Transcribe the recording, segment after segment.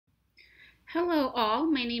Hello all,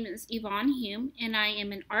 my name is Yvonne Hume and I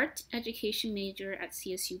am an art education major at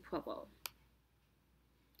CSU Pueblo.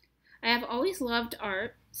 I have always loved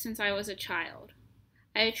art since I was a child.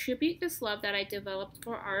 I attribute this love that I developed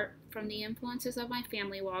for art from the influences of my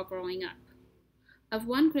family while growing up. Of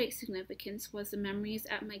one great significance was the memories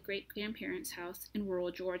at my great-grandparents' house in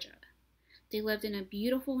rural Georgia. They lived in a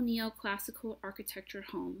beautiful neoclassical architecture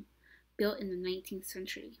home built in the 19th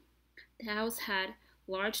century. The house had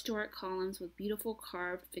large Doric columns with beautiful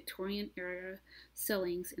carved Victorian-era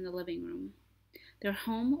ceilings in the living room. Their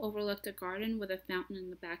home overlooked a garden with a fountain in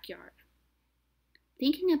the backyard.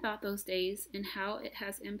 Thinking about those days and how it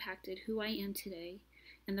has impacted who I am today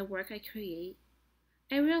and the work I create,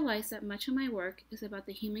 I realize that much of my work is about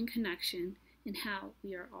the human connection and how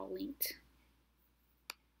we are all linked.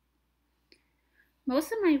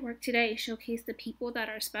 Most of my work today showcase the people that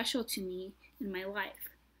are special to me in my life,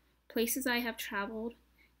 places I have traveled,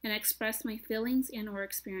 and express my feelings and or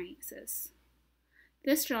experiences.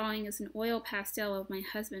 This drawing is an oil pastel of my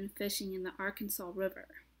husband fishing in the Arkansas River.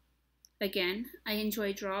 Again, I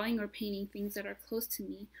enjoy drawing or painting things that are close to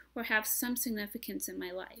me or have some significance in my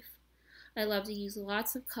life. I love to use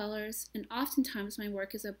lots of colors, and oftentimes my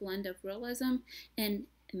work is a blend of realism and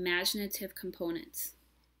imaginative components.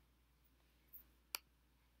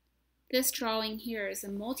 This drawing here is a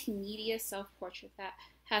multimedia self-portrait that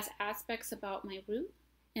has aspects about my root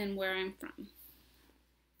and where I'm from.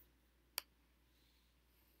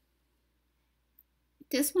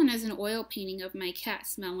 This one is an oil painting of my cat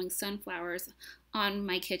smelling sunflowers on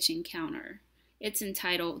my kitchen counter. It's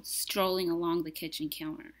entitled Strolling Along the Kitchen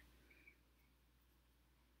Counter.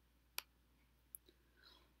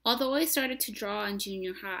 Although I started to draw in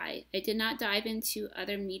junior high, I did not dive into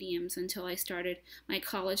other mediums until I started my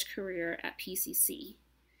college career at PCC.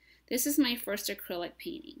 This is my first acrylic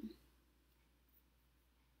painting.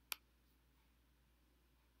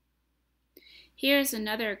 Here is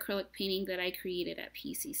another acrylic painting that I created at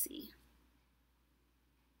PCC.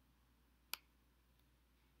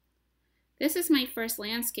 This is my first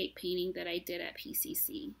landscape painting that I did at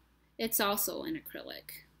PCC. It's also in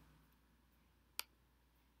acrylic.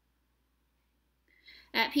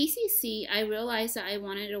 At PCC, I realized that I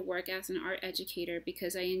wanted to work as an art educator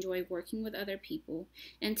because I enjoy working with other people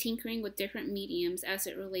and tinkering with different mediums as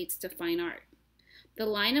it relates to fine art. The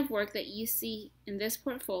line of work that you see in this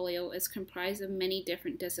portfolio is comprised of many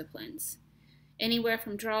different disciplines, anywhere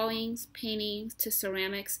from drawings, paintings, to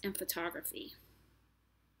ceramics and photography.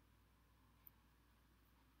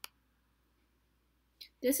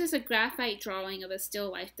 This is a graphite drawing of a still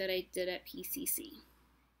life that I did at PCC.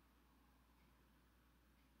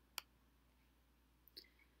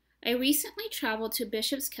 I recently traveled to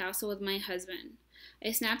Bishop's Castle with my husband.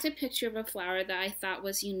 I snapped a picture of a flower that I thought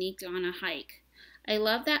was unique on a hike. I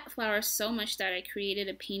love that flower so much that I created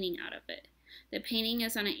a painting out of it. The painting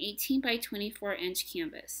is on an 18 by 24 inch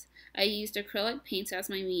canvas. I used acrylic paints as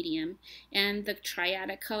my medium and the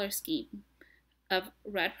triadic color scheme of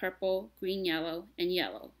red, purple, green, yellow, and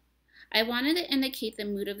yellow. I wanted to indicate the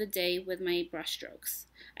mood of the day with my brushstrokes.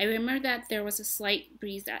 I remember that there was a slight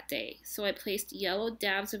breeze that day, so I placed yellow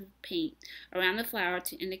dabs of paint around the flower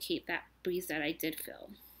to indicate that breeze that I did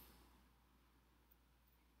feel.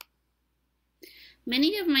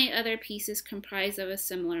 Many of my other pieces comprise of a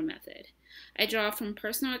similar method. I draw from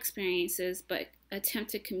personal experiences but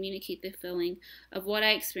attempt to communicate the feeling of what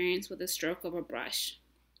I experience with a stroke of a brush,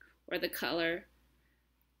 or the color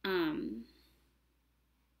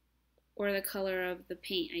of the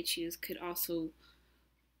paint I choose could also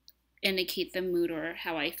indicate the mood or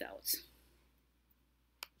how I felt.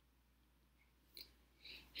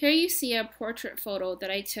 Here you see a portrait photo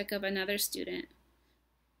that I took of another student.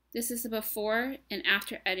 This is the before and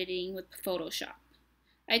after editing with Photoshop.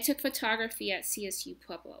 I took photography at CSU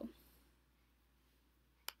Pueblo.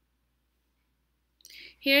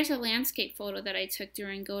 Here's a landscape photo that I took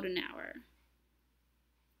during golden hour.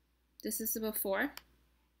 This is the before,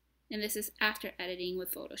 and this is after editing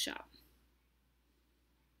with Photoshop.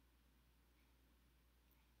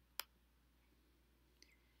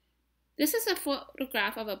 This is a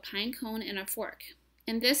photograph of a pine cone and a fork.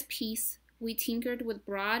 In this piece, we tinkered with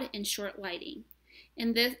broad and short lighting.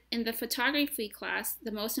 In the photography class,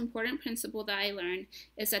 the most important principle that I learned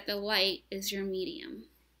is that the light is your medium.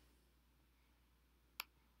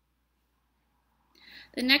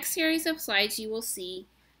 The next series of slides you will see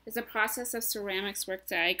is a process of ceramics work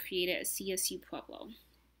that I created at CSU Pueblo.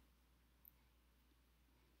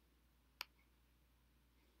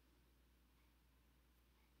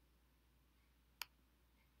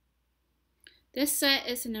 This set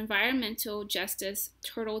is an environmental justice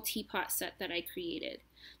turtle teapot set that I created.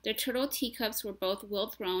 The turtle teacups were both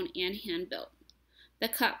wheel-thrown and hand-built. The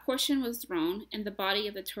cup portion was thrown, and the body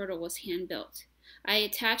of the turtle was hand-built. I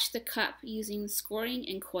attached the cup using the scoring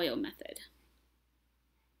and coil method.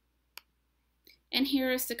 And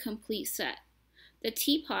here is the complete set. The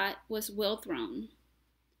teapot was wheel-thrown.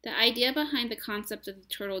 The idea behind the concept of the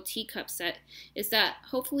turtle teacup set is that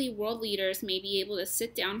hopefully world leaders may be able to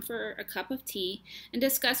sit down for a cup of tea and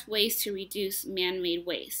discuss ways to reduce man-made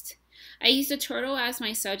waste. I used a turtle as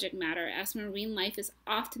my subject matter, as marine life is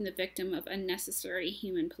often the victim of unnecessary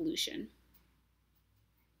human pollution.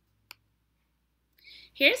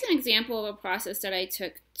 Here's an example of a process that I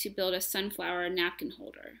took to build a sunflower napkin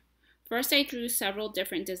holder. First, I drew several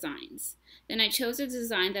different designs. Then I chose a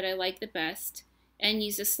design that I liked the best and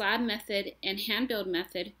used the slab method and hand build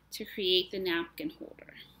method to create the napkin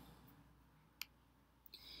holder.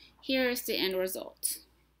 Here is the end result.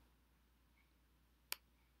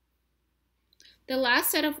 The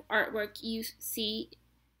last set of artwork you see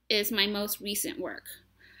is my most recent work.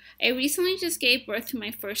 I recently just gave birth to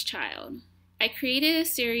my first child. I created a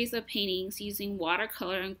series of paintings using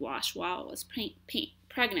watercolor and gouache while I was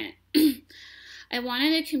pregnant. I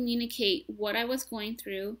wanted to communicate what I was going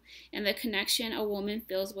through and the connection a woman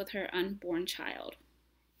feels with her unborn child.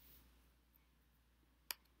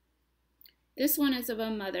 This one is of a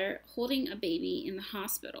mother holding a baby in the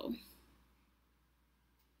hospital.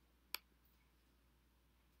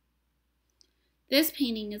 This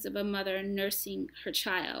painting is of a mother nursing her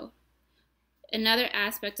child, another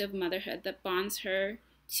aspect of motherhood that bonds her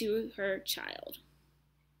to her child.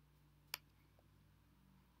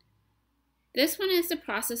 This one is the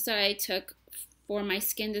process that I took for my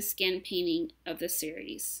skin-to-skin painting of the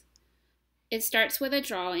series. It starts with a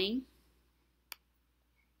drawing.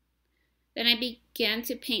 Then I began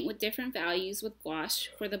to paint with different values with gouache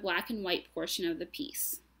for the black and white portion of the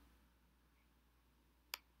piece.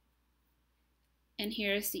 And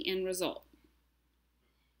here is the end result.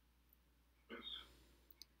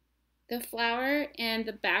 The flower and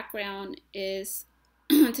the background is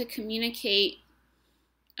to communicate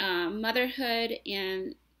motherhood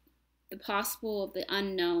and the possible of the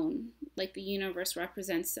unknown, like the universe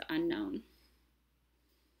represents the unknown.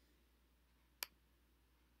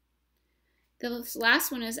 The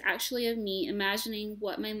last one is actually of me imagining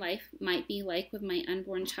what my life might be like with my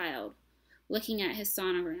unborn child, looking at his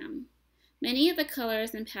sonogram. Many of the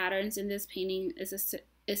colors and patterns in this painting is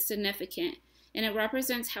significant, and it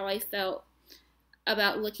represents how I felt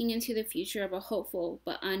about looking into the future of a hopeful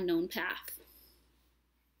but unknown path.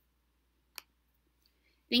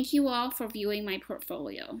 Thank you all for viewing my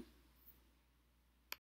portfolio.